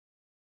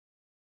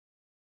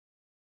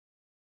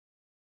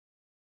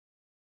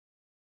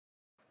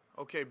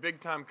Okay, big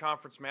time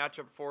conference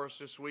matchup for us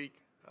this week.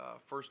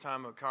 First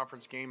time a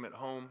conference game at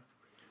home.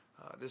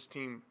 This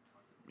team,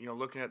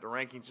 looking at the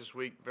rankings this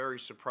week, very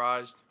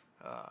surprised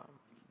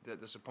that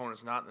this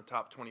opponent's not in the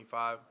top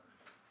 25.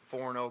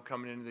 4-0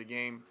 coming into the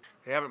game.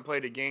 They haven't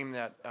played a game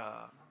that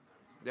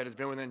has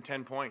been within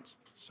 10 points.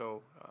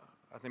 So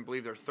I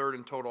believe they're third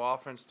in total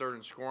offense, third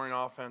in scoring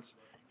offense.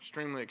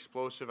 Extremely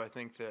explosive. I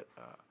think that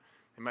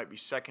they might be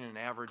second in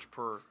average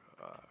per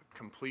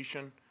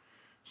completion.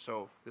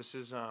 So this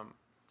is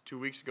 2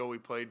 weeks ago we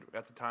played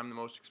at the time the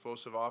most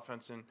explosive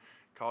offense in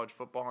college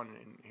football, and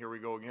here we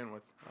go again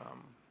with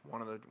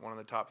one of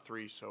the top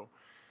three. So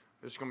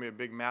this is going to be a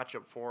big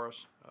matchup for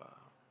us.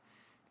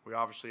 We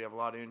obviously have a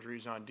lot of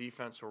injuries on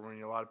defense, so we're going to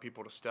need a lot of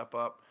people to step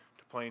up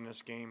to play in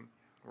this game.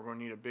 We're going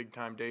to need a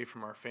big-time day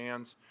from our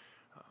fans.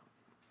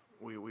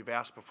 We've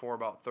asked before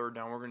about third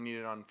down. We're going to need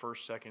it on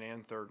first, second,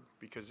 and third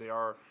because they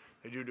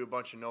do a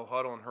bunch of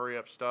no-huddle and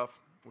hurry-up stuff,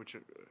 which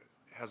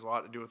has a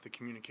lot to do with the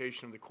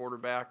communication of the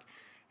quarterback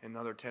and the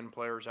other 10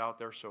 players out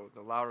there. So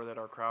the louder that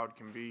our crowd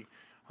can be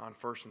on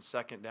first and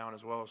second down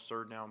as well as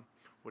third down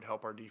would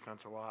help our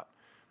defense a lot.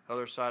 The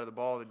other side of the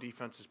ball, the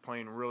defense is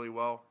playing really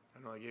well.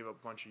 I know they gave up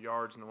a bunch of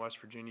yards in the West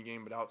Virginia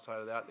game, but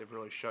outside of that, they've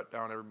really shut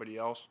down everybody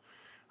else.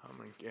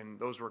 And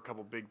those were a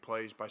couple big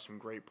plays by some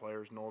great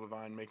players. Noel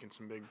Devine making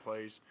some big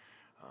plays.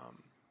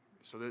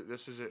 So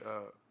this is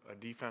a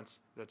defense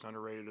that's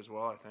underrated as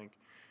well, I think.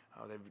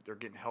 They're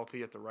getting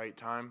healthy at the right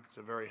time. It's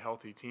a very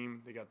healthy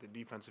team. They got the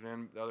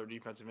other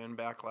defensive end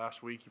back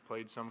last week. He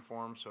played some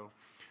for them. So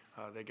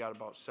they got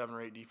about 7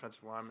 or 8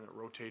 defensive linemen that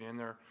rotate in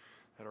there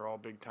that are all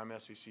big-time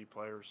SEC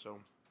players. So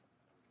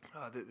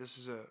this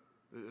is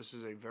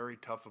a very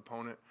tough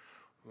opponent,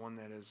 one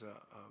that is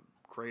a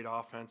great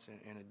offense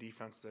and a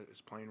defense that is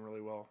playing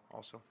really well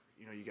also.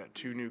 You got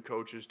 2 new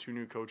coaches, 2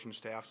 new coaching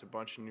staffs, a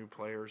bunch of new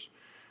players.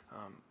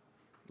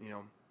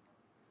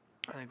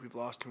 I think we've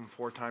lost to them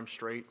 4 times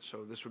straight,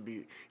 so it'd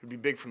be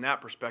big from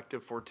that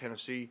perspective for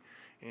Tennessee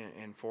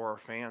and for our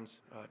fans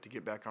to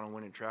get back on a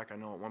winning track. I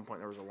know at one point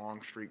there was a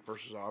long streak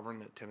versus Auburn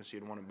that Tennessee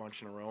had won a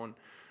bunch in a row, and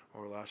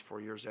over the last 4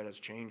 years that has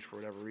changed for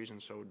whatever reason,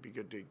 so it'd be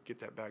good to get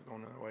that back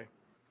going another way.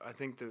 I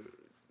think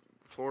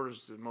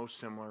Florida's the most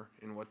similar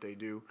in what they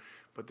do,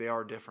 but they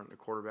are different. The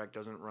quarterback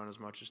doesn't run as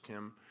much as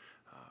Tim,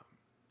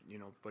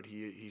 but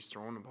he's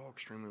throwing the ball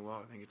extremely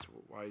well. I think it's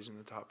why he's in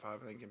the top 5,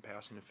 I think, in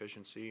passing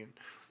efficiency and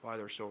why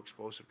they're so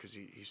explosive because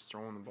he's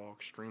throwing the ball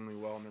extremely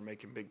well and they're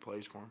making big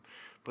plays for him.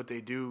 But they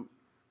do,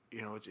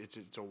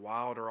 it's a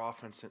wilder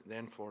offense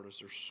than Florida's.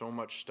 There's so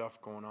much stuff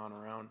going on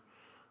around.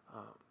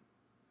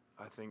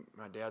 I think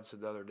my dad said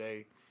the other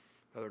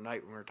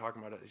night when we were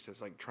talking about it, he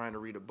says, like trying to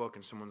read a book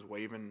and someone's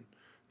waving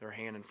their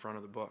hand in front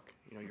of the book.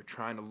 You're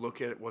trying to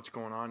look at what's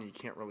going on. You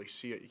can't really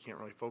see it. You can't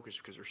really focus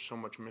because there's so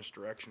much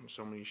misdirection,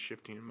 so many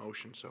shifting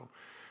emotions. So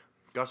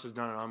Gus has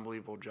done an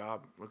unbelievable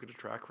job. Look at the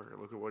track record.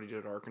 Look at what he did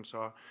at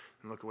Arkansas,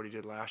 and look at what he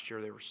did last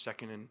year. They were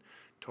second in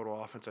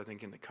total offense, I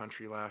think, in the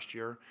country last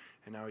year,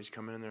 and now he's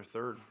coming in there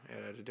third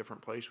at a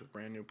different place with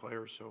brand new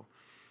players. So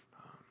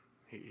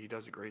he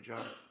does a great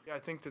job. Yeah, I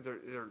think that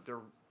they're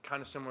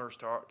kind of similar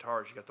to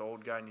ours. You got the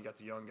old guy and you got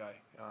the young guy,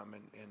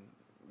 and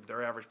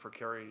their average per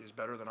carry is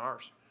better than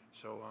ours.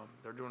 So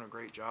they're doing a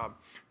great job.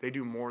 They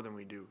do more than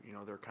we do.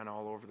 They're kind of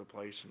all over the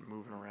place and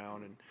moving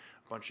around and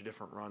a bunch of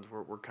different runs.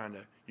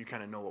 You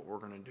kind of know what we're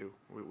going to do.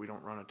 We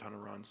don't run a ton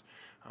of runs.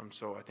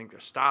 So I think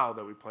the style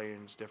that we play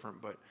in is different,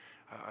 but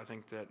I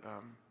think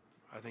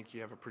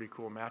you have a pretty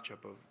cool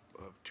matchup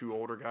of 2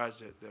 older guys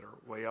that are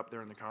way up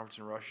there in the conference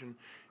in rushing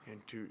and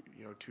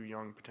 2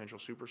 young potential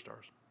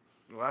superstars.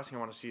 The last thing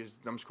I want to see is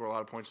them score a lot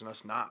of points and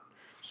us not.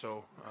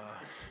 So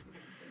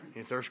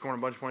if they're scoring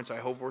a bunch of points, I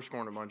hope we're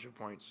scoring a bunch of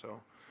points.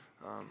 So,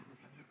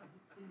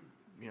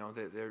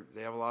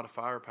 they have a lot of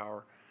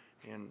firepower,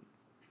 and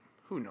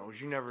who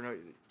knows? You never know.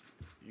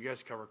 You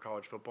guys cover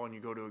college football, and you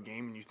go to a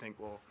game and you think,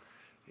 well,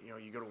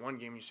 you go to one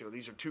game and you say, well,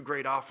 these are 2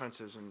 great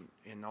offenses,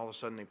 and all of a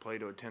sudden they play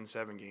to a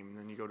 10-7 game, and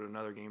then you go to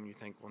another game and you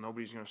think, well,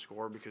 nobody's going to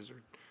score because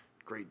they're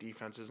great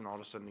defenses, and all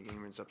of a sudden the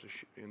game ends up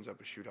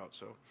a shootout.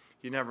 So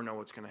you never know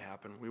what's going to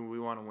happen. We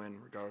want to win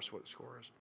regardless of what the score is.